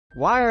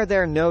Why are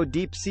there no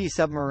deep-sea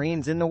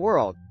submarines in the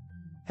world?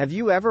 Have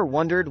you ever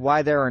wondered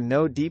why there are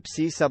no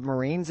deep-sea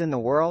submarines in the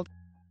world?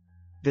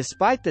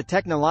 Despite the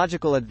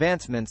technological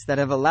advancements that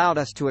have allowed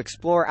us to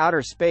explore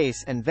outer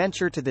space and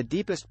venture to the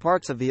deepest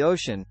parts of the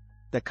ocean,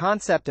 the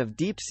concept of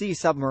deep-sea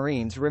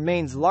submarines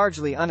remains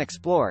largely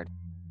unexplored.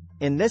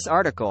 In this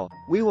article,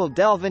 we will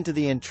delve into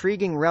the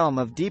intriguing realm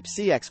of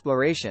deep-sea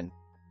exploration,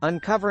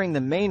 uncovering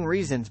the main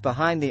reasons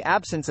behind the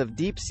absence of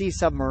deep-sea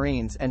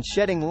submarines and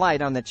shedding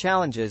light on the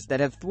challenges that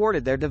have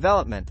thwarted their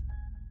development.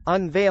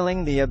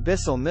 Unveiling the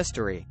abyssal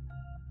mystery.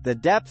 The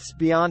depths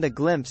beyond a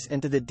glimpse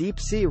into the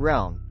deep-sea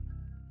realm.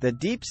 The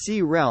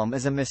deep-sea realm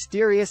is a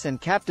mysterious and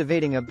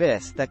captivating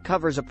abyss that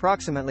covers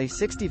approximately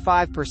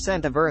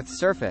 65% of Earth's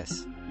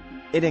surface.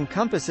 It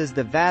encompasses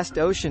the vast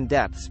ocean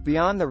depths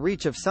beyond the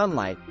reach of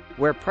sunlight,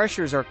 where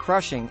pressures are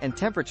crushing and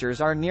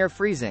temperatures are near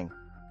freezing.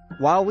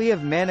 While we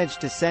have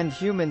managed to send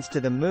humans to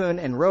the Moon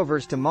and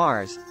rovers to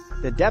Mars,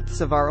 the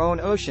depths of our own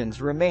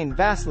oceans remain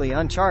vastly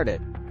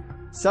uncharted.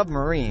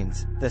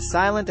 Submarines, the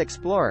silent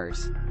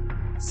explorers.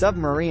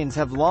 Submarines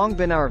have long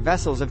been our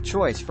vessels of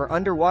choice for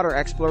underwater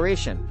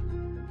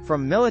exploration.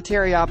 From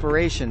military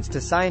operations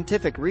to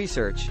scientific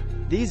research,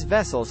 these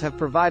vessels have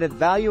provided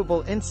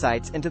valuable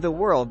insights into the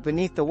world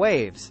beneath the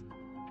waves.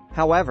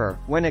 However,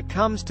 when it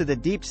comes to the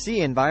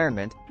deep-sea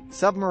environment,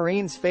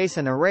 submarines face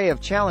an array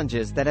of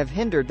challenges that have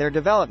hindered their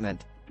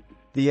development.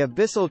 The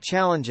abyssal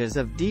challenges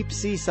of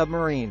deep-sea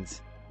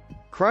submarines.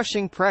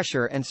 Crushing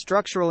pressure and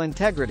structural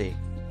integrity.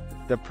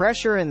 The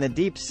pressure in the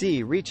deep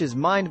sea reaches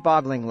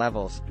mind-boggling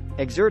levels,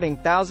 exerting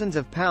thousands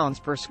of pounds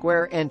per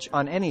square inch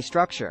on any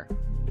structure.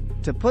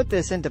 To put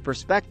this into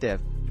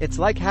perspective, it's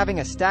like having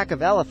a stack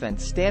of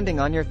elephants standing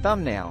on your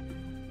thumbnail.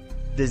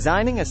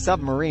 Designing a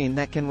submarine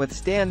that can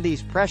withstand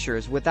these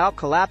pressures without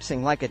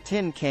collapsing like a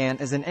tin can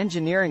is an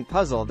engineering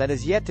puzzle that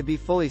is yet to be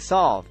fully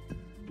solved.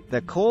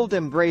 The cold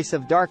embrace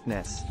of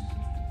darkness.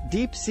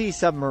 Deep-sea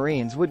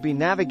submarines would be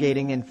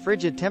navigating in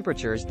frigid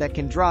temperatures that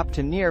can drop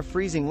to near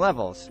freezing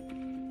levels.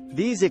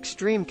 These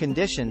extreme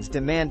conditions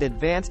demand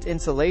advanced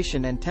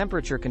insulation and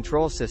temperature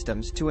control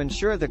systems to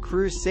ensure the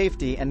crew's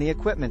safety and the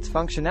equipment's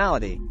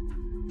functionality.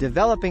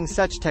 Developing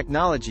such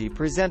technology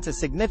presents a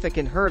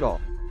significant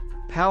hurdle.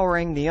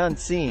 Powering the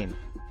unseen.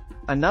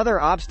 Another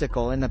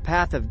obstacle in the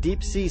path of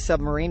deep-sea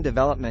submarine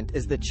development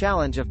is the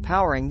challenge of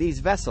powering these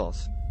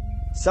vessels.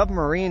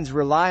 Submarines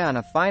rely on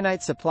a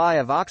finite supply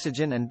of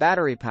oxygen and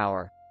battery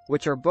power,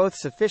 which are both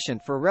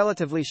sufficient for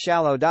relatively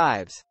shallow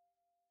dives.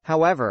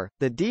 However,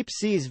 the deep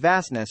sea's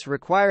vastness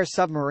requires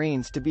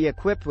submarines to be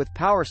equipped with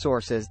power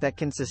sources that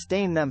can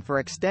sustain them for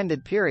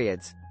extended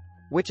periods,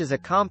 which is a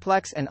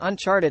complex and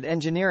uncharted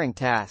engineering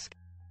task.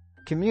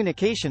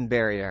 Communication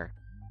barrier.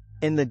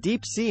 In the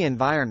deep-sea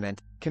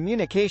environment,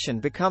 communication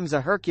becomes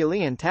a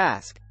Herculean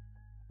task.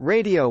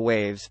 Radio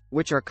waves,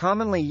 which are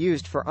commonly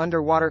used for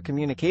underwater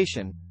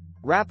communication,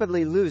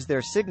 rapidly lose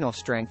their signal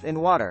strength in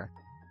water.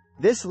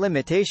 This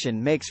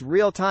limitation makes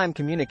real-time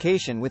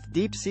communication with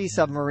deep-sea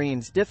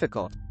submarines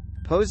difficult,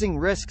 posing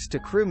risks to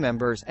crew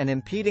members and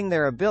impeding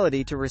their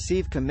ability to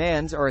receive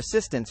commands or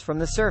assistance from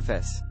the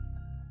surface.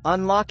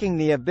 Unlocking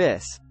the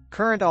abyss.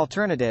 Current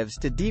alternatives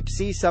to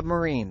deep-sea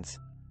submarines.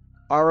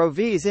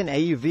 ROVs and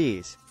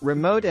AUVs,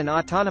 remote and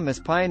autonomous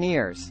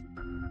pioneers.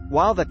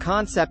 While the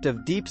concept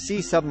of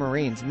deep-sea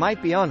submarines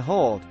might be on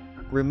hold,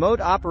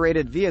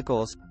 remote-operated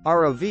vehicles,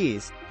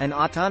 ROVs, and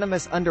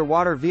autonomous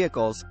underwater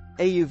vehicles,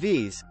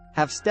 AUVs,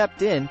 have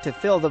stepped in to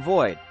fill the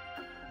void.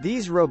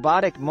 These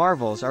robotic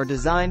marvels are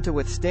designed to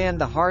withstand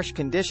the harsh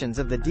conditions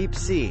of the deep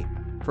sea,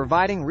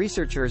 providing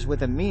researchers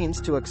with a means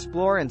to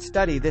explore and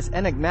study this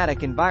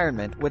enigmatic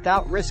environment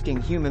without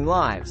risking human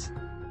lives.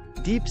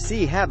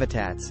 Deep-sea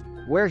habitats,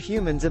 where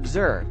humans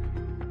observe.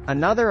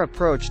 Another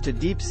approach to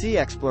deep-sea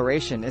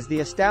exploration is the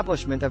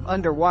establishment of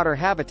underwater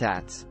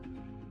habitats.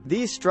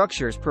 These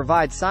structures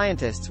provide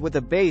scientists with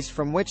a base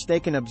from which they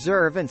can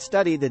observe and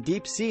study the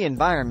deep-sea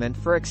environment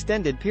for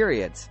extended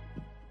periods.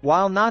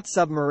 While not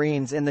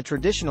submarines in the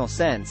traditional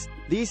sense,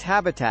 these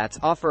habitats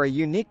offer a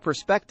unique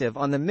perspective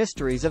on the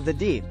mysteries of the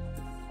deep.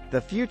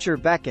 The future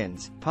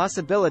beckons,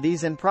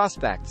 possibilities and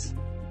prospects.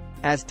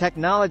 As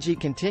technology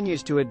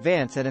continues to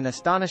advance at an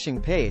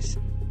astonishing pace,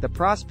 the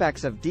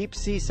prospects of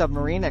deep-sea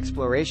submarine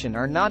exploration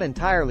are not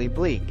entirely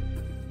bleak.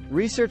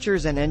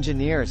 Researchers and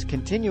engineers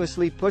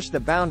continuously push the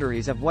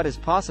boundaries of what is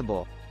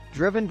possible,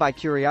 driven by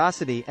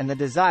curiosity and the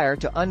desire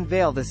to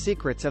unveil the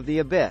secrets of the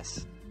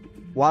abyss.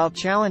 While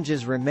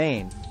challenges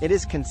remain, it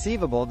is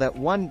conceivable that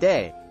one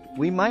day,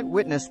 we might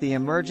witness the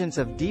emergence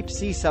of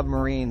deep-sea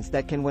submarines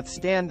that can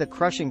withstand the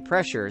crushing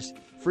pressures,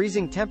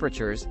 freezing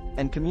temperatures,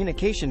 and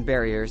communication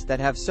barriers that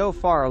have so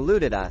far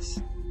eluded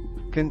us.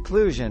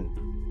 Conclusion.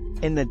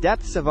 In the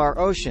depths of our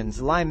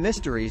oceans lie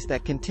mysteries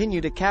that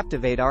continue to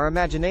captivate our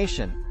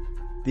imagination.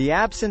 The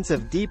absence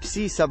of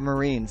deep-sea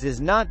submarines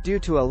is not due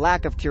to a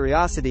lack of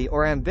curiosity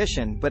or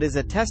ambition but is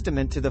a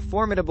testament to the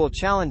formidable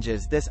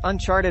challenges this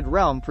uncharted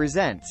realm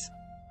presents.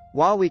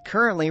 While we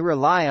currently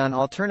rely on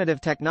alternative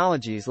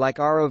technologies like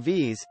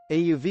ROVs,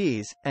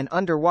 AUVs, and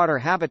underwater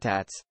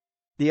habitats,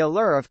 the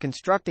allure of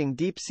constructing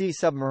deep-sea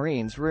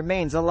submarines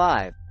remains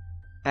alive.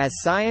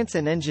 As science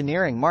and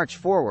engineering march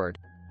forward,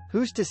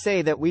 who's to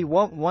say that we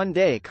won't one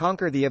day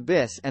conquer the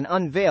abyss and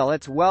unveil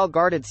its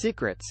well-guarded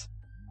secrets?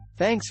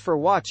 Thanks for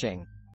watching.